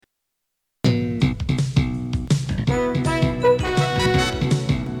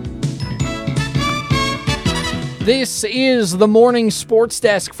This is the Morning Sports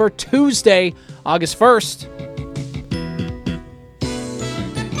Desk for Tuesday, August 1st.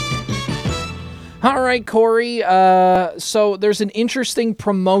 All right, Corey. So there's an interesting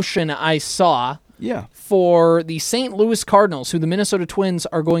promotion I saw for the St. Louis Cardinals, who the Minnesota Twins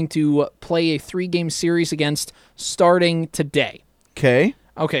are going to play a 3-game series against starting today.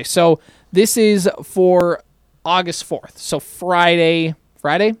 Okay, so this is for August 4th. So Friday.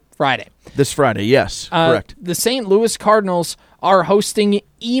 This Friday, yes, correct. The St. Louis Cardinals are hosting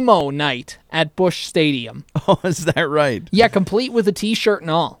Emo Night at Busch Stadium. Oh, is that right? Yeah, complete with a T-shirt and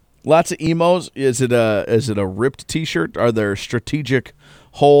all. Lots of emos. Is it a ripped T-shirt? Are there strategic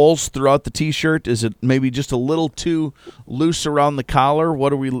holes throughout the T-shirt? Is it maybe just a little too loose around the collar?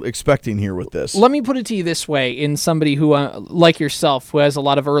 What are we expecting here with this? Let me put it to you this way: in somebody who, like yourself, who has a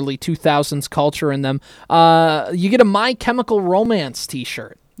lot of early 2000s culture in them, you get a My Chemical Romance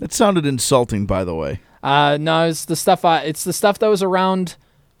T-shirt. That sounded insulting, by the way. No, it's the stuff. It's the stuff that was around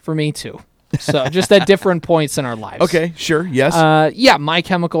for me too. So just at different points in our lives. Okay, sure, yes. Yeah, My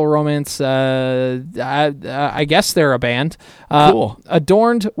Chemical Romance. I guess they're a band. Cool.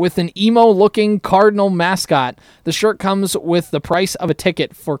 Adorned with an emo-looking Cardinal mascot. The shirt comes with the price of a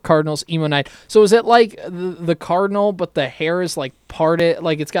ticket for Cardinals Emo Night. So is it like the Cardinal, but the hair is like parted?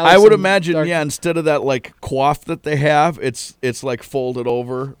 Like it's got. Like I would imagine, instead of that like coif that they have, it's like folded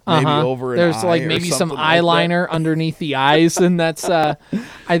over, maybe over an eye. There's like maybe some like eyeliner underneath the eyes, and that's I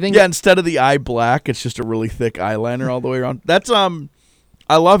think. Yeah, instead of the eye black, it's just a really thick eyeliner all the way around. That's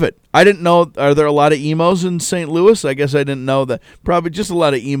I love it. I didn't know. Are there a lot of emos in St. Louis? I guess I didn't know that. Probably just a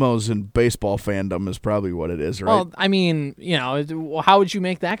lot of emos in baseball fandom is probably what it is, right? Well, I mean, how would you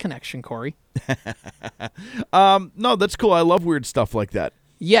make that connection, Corey? No, that's cool. I love weird stuff like that.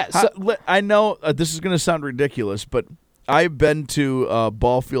 Yes. Yeah, I know this is going to sound ridiculous, but I've been to a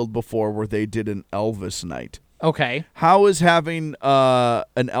ball field before where they did an Elvis night. Okay. How is having an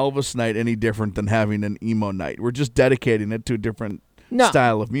Elvis night any different than having an emo night? We're just dedicating it to a different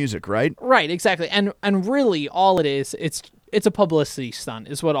style of music, right? Right, exactly. And really, all it is, it's a publicity stunt,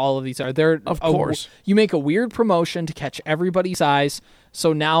 is what all of these are. Of course. You make a weird promotion to catch everybody's eyes.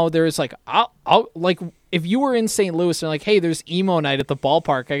 So now there's like, I'll like if you were in St. Louis and like, hey, there's emo night at the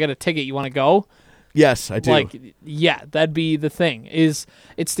ballpark. I got a ticket. You want to go? Yes, I do. Like, yeah, that'd be the thing. It's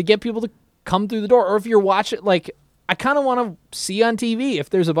to get people to come through the door, or if you're watching, like, I kind of want to see on TV if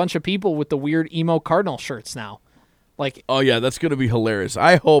there's a bunch of people with the weird emo Cardinal shirts now. Like, oh yeah, that's going to be hilarious.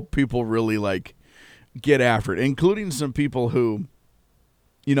 I hope people really like get after it, including some people who,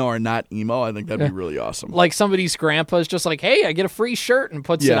 are not emo. I think that'd be really awesome. Like somebody's grandpa's just like, hey, I get a free shirt, and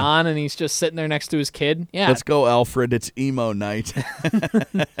puts it on, and he's just sitting there next to his kid. Yeah, let's go, Alfred. It's emo night.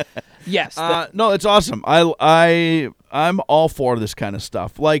 Yes. No, it's awesome. I'm all for this kind of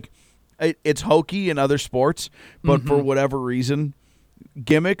stuff. Like, it's hokey in other sports, but for whatever reason,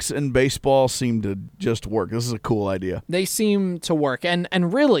 gimmicks in baseball seem to just work. This is a cool idea. They seem to work. And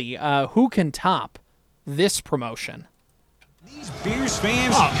really, who can top this promotion? These Bears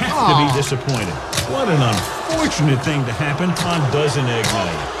fans have to be disappointed. What an unfortunate thing to happen on Dozen Egg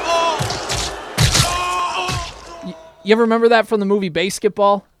Night. You ever remember that from the movie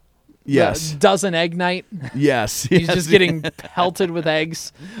Basketball? Yes. Dozen Egg Night? Yes. He's just getting pelted with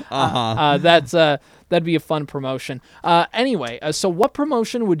eggs. That'd be a fun promotion. Anyway, so what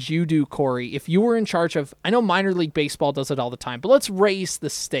promotion would you do, Corey, if you were in charge of, I know minor league baseball does it all the time, but let's raise the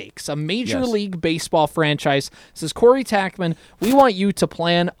stakes. A major league baseball franchise says, Corey Tackman, we want you to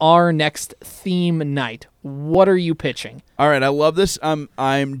plan our next theme night. What are you pitching? All right, I love this.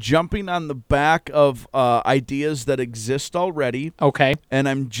 I'm jumping on the back of ideas that exist already. Okay. And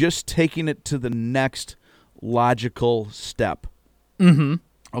I'm just taking it to the next logical step. Mm-hmm.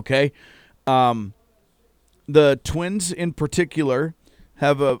 Okay. The Twins in particular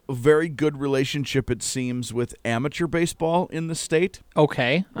have a very good relationship, it seems, with amateur baseball in the state.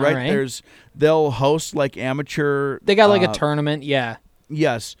 Okay. All right. They'll host like amateur. They got like a tournament. Yeah.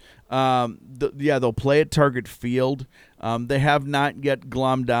 Yes. They'll play at Target Field. They have not yet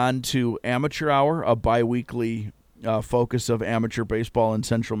glommed on to Amateur Hour, a bi-weekly focus of amateur baseball in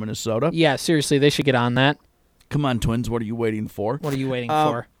central Minnesota. Yeah, seriously, they should get on that. Come on, Twins, what are you waiting for? What are you waiting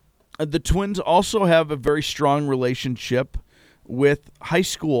for? The Twins also have a very strong relationship with high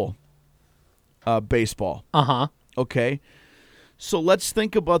school baseball. Uh-huh. Okay. So let's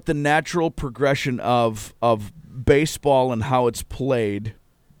think about the natural progression of baseball and how it's played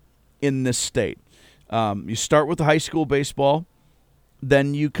in this state. You start with the high school baseball,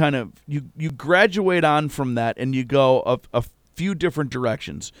 then you kind of you graduate on from that, and you go a few different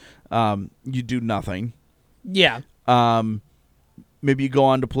directions. You do nothing. Yeah. Maybe you go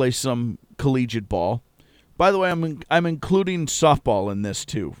on to play some collegiate ball. By the way, I'm including softball in this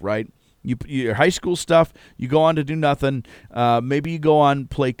too, right? Your high school stuff, you go on to do nothing. Maybe you go on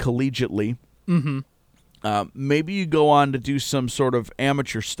play collegiately. Mm-hmm. Maybe you go on to do some sort of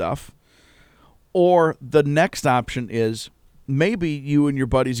amateur stuff. Or the next option is maybe you and your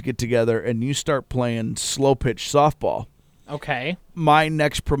buddies get together and you start playing slow pitch softball. Okay. My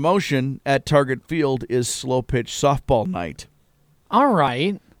next promotion at Target Field is slow pitch softball night. All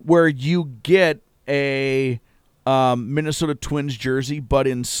right. Where you get a Minnesota Twins jersey, but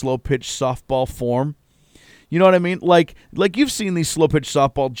in slow pitch softball form. You know what I mean? Like you've seen these slow pitch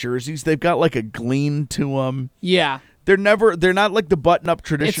softball jerseys. They've got like a gleam to them. Yeah. They're not like the button-up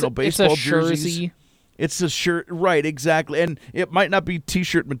traditional baseball jerseys. Jersey. It's a shirt, right? Exactly, and it might not be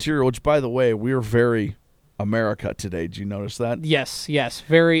T-shirt material. Which, by the way, we're very America today. Did you notice that? Yes.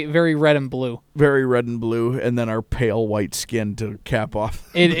 Very, very red and blue. Very red and blue, and then our pale white skin to cap off.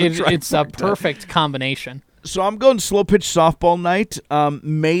 It's a perfect combination. So I'm going slow pitch softball night.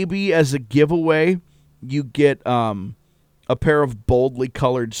 Maybe as a giveaway, you get a pair of boldly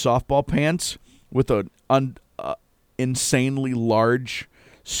colored softball pants with an insanely large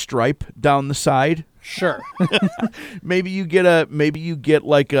stripe down the side. Sure. Maybe you get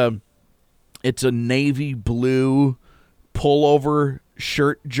like it's a navy blue pullover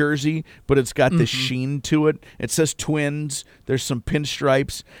shirt jersey, but it's got the sheen to it. It says Twins. There's some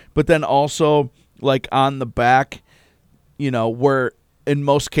pinstripes, but then also like on the back, where in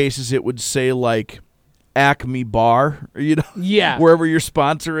most cases it would say like Acme Bar, yeah, wherever your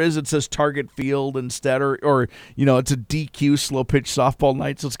sponsor is, it says Target Field instead, or it's a DQ slow pitch softball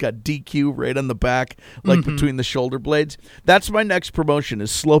night, so it's got DQ right on the back, like between the shoulder blades. That's my next promotion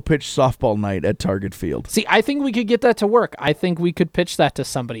is slow pitch softball night at Target Field. See, I think we could get that to work. I think we could pitch that to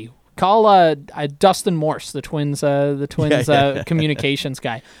somebody. Call Dustin Morse, the Twins communications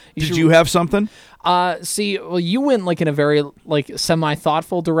guy. Did you have something? You went like in a very like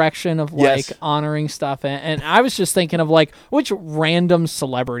semi-thoughtful direction of like honoring stuff, and I was just thinking of like which random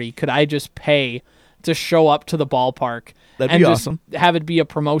celebrity could I just pay to show up to the ballpark That'd be awesome. Have it be a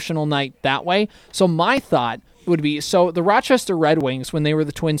promotional night that way. So my thought would be, so the Rochester Red Wings, when they were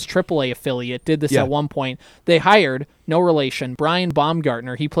the Twins AAA affiliate, did this at one point. They hired, no relation, Brian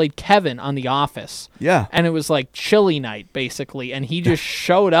Baumgartner. He played Kevin on The Office. Yeah. And it was like chili night, basically. And he just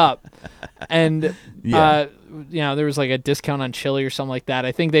showed up. And, there was like a discount on chili or something like that.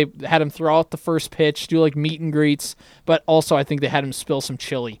 I think they had him throw out the first pitch, do like meet and greets. But also I think they had him spill some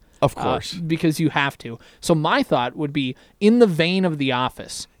chili. Of course. Because you have to. So my thought would be, in the vein of The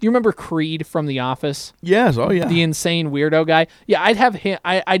Office. You remember Creed from The Office? Yes, oh yeah. The insane weirdo guy? Yeah, I'd have him.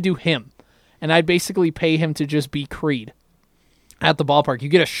 I'd do him. And I'd basically pay him to just be Creed at the ballpark. You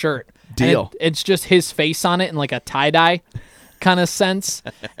get a shirt. Deal. It's just his face on it in like a tie-dye kind of sense.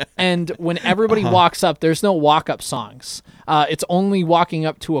 And when everybody walks up, there's no walk-up songs. It's only walking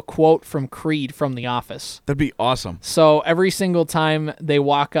up to a quote from Creed from The Office. That'd be awesome. So every single time they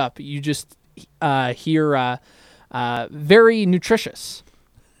walk up, you just hear very nutritious,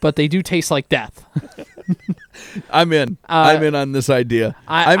 but they do taste like death. I'm in. I'm in on this idea.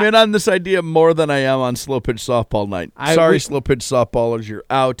 I'm in on this idea more than I am on slow pitch softball night. Sorry, slow pitch softballers, you're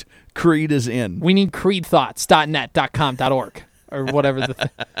out. Creed is in. We need creedthoughts.net.com.org or whatever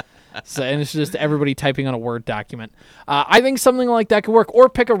So, and it's just everybody typing on a Word document. I think something like that could work. Or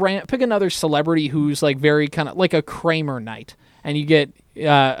pick another celebrity who's like very kind of like a Kramer night, and you get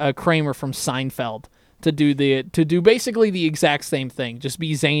a Kramer from Seinfeld to do basically the exact same thing. Just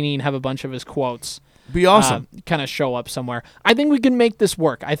be zany and have a bunch of his quotes. Be awesome. Kind of show up somewhere. I think we can make this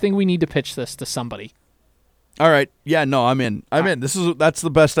work. I think we need to pitch this to somebody. All right. Yeah. No. I'm in. In. That's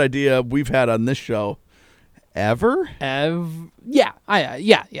the best idea we've had on this show. Ever? Yeah.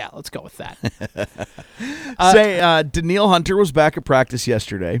 Let's go with that. Danielle Hunter was back at practice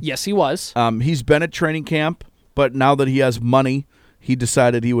yesterday. Yes, he was. He's been at training camp, but now that he has money, he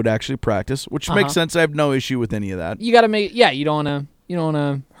decided he would actually practice, which makes sense. I have no issue with any of that. You got to make. Yeah, you don't want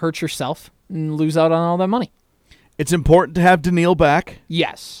to hurt yourself and lose out on all that money. It's important to have Danielle back.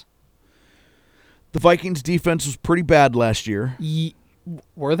 Yes. The Vikings defense was pretty bad last year.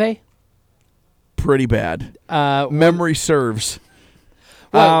 Were they? Pretty bad. Memory serves.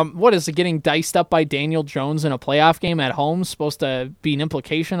 What is it, getting diced up by Daniel Jones in a playoff game at home supposed to be an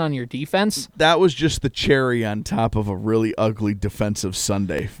implication on your defense? That was just the cherry on top of a really ugly defensive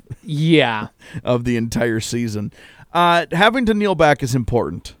Sunday. Yeah. Of the entire season. Having Danielle back is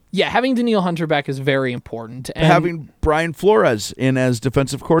important. Yeah, having Danielle Hunter back is very important. And having Brian Flores in as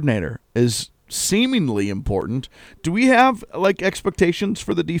defensive coordinator is seemingly important. Do we have expectations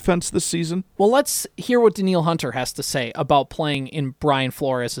for the defense this season? Well, let's hear what Danielle Hunter has to say about playing in Brian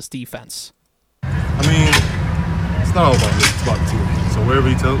Flores' defense. I mean, It's not all about me. It's about the team. So whatever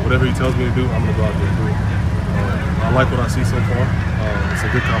he tells me to do, I'm gonna go out there and do it. I like what I see so far. It's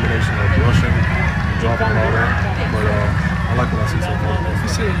a good combination of rushing, dropping, and all that. But I like what I see so far. You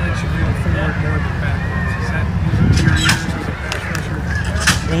say it makes you lean forward more than backwards. Is that music to your ears as a pass rusher?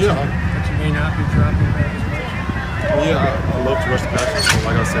 Yeah. That you may not be dropping back as much? I love to rush the passer. So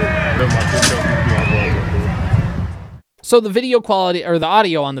like I said, whatever my team tells me to do, I'll go out there and do it. So the video quality or the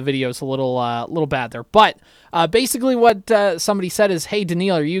audio on the video is a little bad there, but basically what somebody said is, "Hey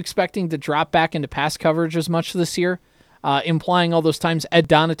Danielle, are you expecting to drop back into pass coverage as much this year?" Implying all those times Ed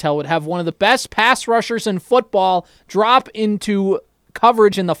Donatel would have one of the best pass rushers in football drop into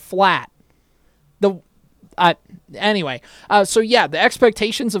coverage in the flat. Anyway, so yeah, the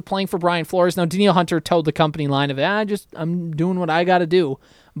expectations of playing for Brian Flores. Now Danielle Hunter told the company line of, I'm doing what I got to do,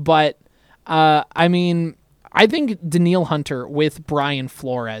 but I mean, I think Danielle Hunter with Brian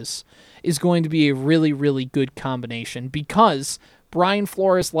Flores is going to be a really, really good combination because Brian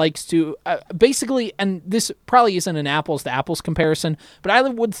Flores likes to basically, and this probably isn't an apples-to-apples comparison, but I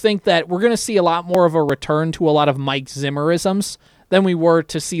would think that we're going to see a lot more of a return to a lot of Mike Zimmerisms than we were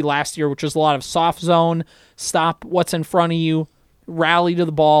to see last year, which was a lot of soft zone, stop what's in front of you, rally to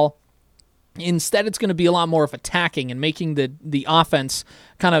the ball. Instead, it's going to be a lot more of attacking and making the offense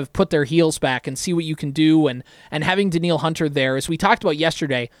kind of put their heels back and see what you can do. And having Danielle Hunter there, as we talked about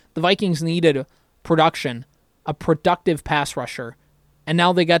yesterday, the Vikings needed a productive pass rusher. And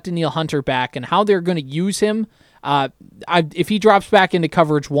now they got Danielle Hunter back. And how they're going to use him, if he drops back into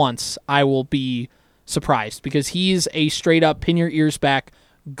coverage once, I will be surprised because he's a straight-up pin your ears back,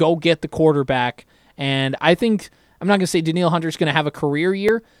 go get the quarterback. And I think, I'm not going to say Danielle Hunter's going to have a career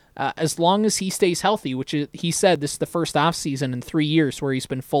year, as long as he stays healthy, which is, he said this is the first offseason in 3 years where he's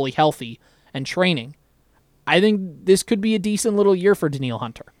been fully healthy and training. I think this could be a decent little year for Danielle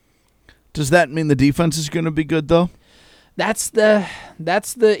Hunter. Does that mean the defense is going to be good, though? That's the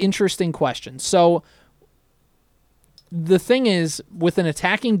interesting question. So the thing is, with an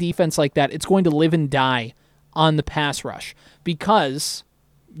attacking defense like that, it's going to live and die on the pass rush because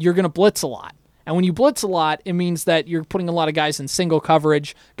you're going to blitz a lot. And when you blitz a lot, it means that you're putting a lot of guys in single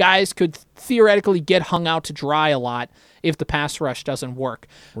coverage. Guys could theoretically get hung out to dry a lot if the pass rush doesn't work.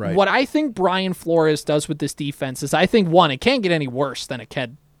 Right. What I think Brian Flores does with this defense is I think, one, it can't get any worse than it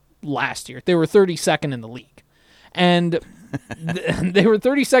had last year. They were 32nd in the league. And they were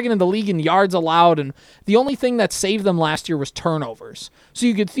 32nd in the league in yards allowed, and the only thing that saved them last year was turnovers. So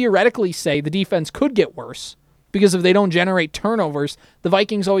you could theoretically say the defense could get worse, because if they don't generate turnovers, the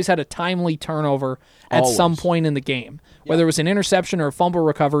Vikings always had a timely turnover at some point in the game, whether it was an interception or a fumble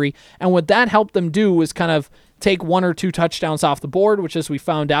recovery. And what that helped them do was kind of take 1 or 2 touchdowns off the board, which, as we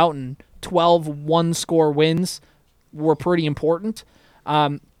found out, in 12 one-score wins were pretty important.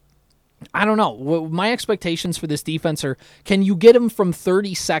 I don't know. My expectations for this defense are, can you get them from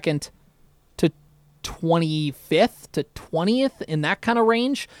 32nd to 25th to 20th in that kind of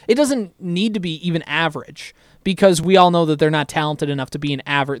range? It doesn't need to be even average, because we all know that they're not talented enough to be an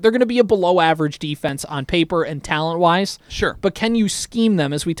average. They're going to be a below-average defense on paper and talent-wise. Sure. But can you scheme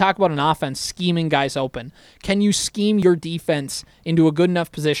them, as we talk about an offense, scheming guys open? Can you scheme your defense into a good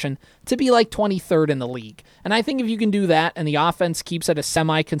enough position to be like 23rd in the league? And I think if you can do that and the offense keeps at a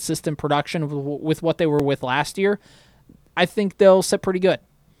semi-consistent production with what they were with last year, I think they'll sit pretty good.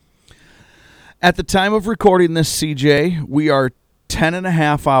 At the time of recording this, CJ, we are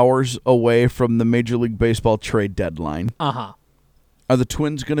 10.5 hours away from the Major League Baseball trade deadline. Uh-huh. Are the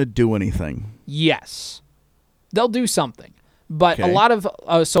Twins going to do anything? Yes. They'll do something. But a lot of...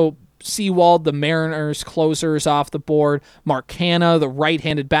 so Sewald, the Mariners closer, is off the board. Mark Canha, the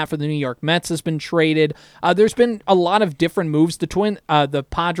right-handed bat for the New York Mets, has been traded. There's been a lot of different moves. The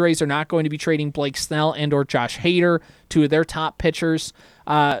Padres are not going to be trading Blake Snell and or Josh Hader, 2 of their top pitchers.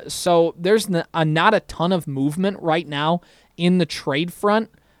 So there's not a ton of movement right now in the trade front.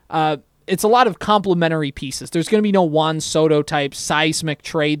 It's a lot of complementary pieces. There's going to be no Juan Soto type seismic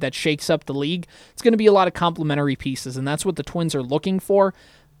trade that shakes up the league. It's going to be a lot of complementary pieces, and that's what the Twins are looking for.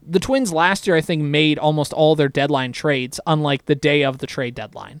 The Twins last year, I think, made almost all their deadline trades, unlike the day of the trade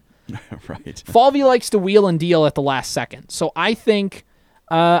deadline. Right. Falvey likes to wheel and deal at the last second, so I think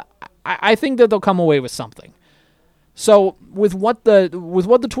that they'll come away with something. So with what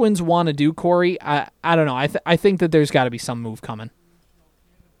the Twins want to do, Corey, I don't know. I think that there's got to be some move coming.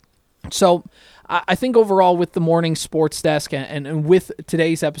 So I think overall with the morning sports desk and with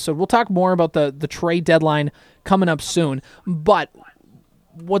today's episode, we'll talk more about the trade deadline coming up soon. But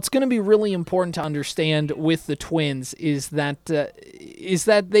what's going to be really important to understand with the Twins is that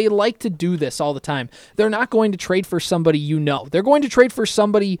they like to do this all the time. They're not going to trade for somebody you know. They're going to trade for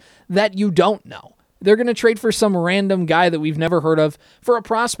somebody that you don't know. They're going to trade for some random guy that we've never heard of, for a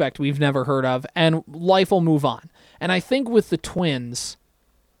prospect we've never heard of, and life will move on. And I think with the Twins,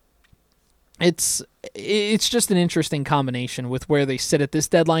 it's just an interesting combination with where they sit at this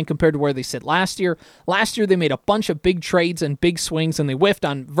deadline compared to where they sit last year. Last year, they made a bunch of big trades and big swings, and they whiffed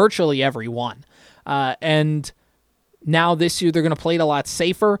on virtually every one. And now this year, they're going to play it a lot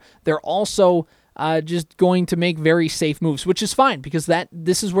safer. They're also just going to make very safe moves, which is fine because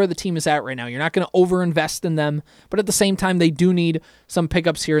this is where the team is at right now. You're not going to overinvest in them, but at the same time, they do need some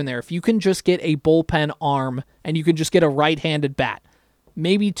pickups here and there. If you can just get a bullpen arm and you can just get a right-handed bat,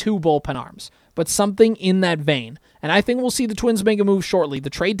 maybe 2 bullpen arms, but something in that vein. And I think we'll see the Twins make a move shortly. The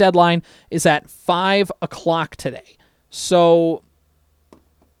trade deadline is at 5 o'clock today. So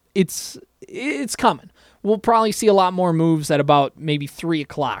it's coming. We'll probably see a lot more moves at about maybe 3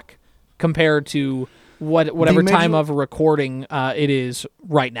 o'clock compared to whatever time of recording it is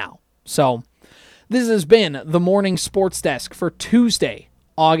right now. So this has been the Morning Sports Desk for Tuesday,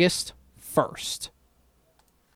 August 1st.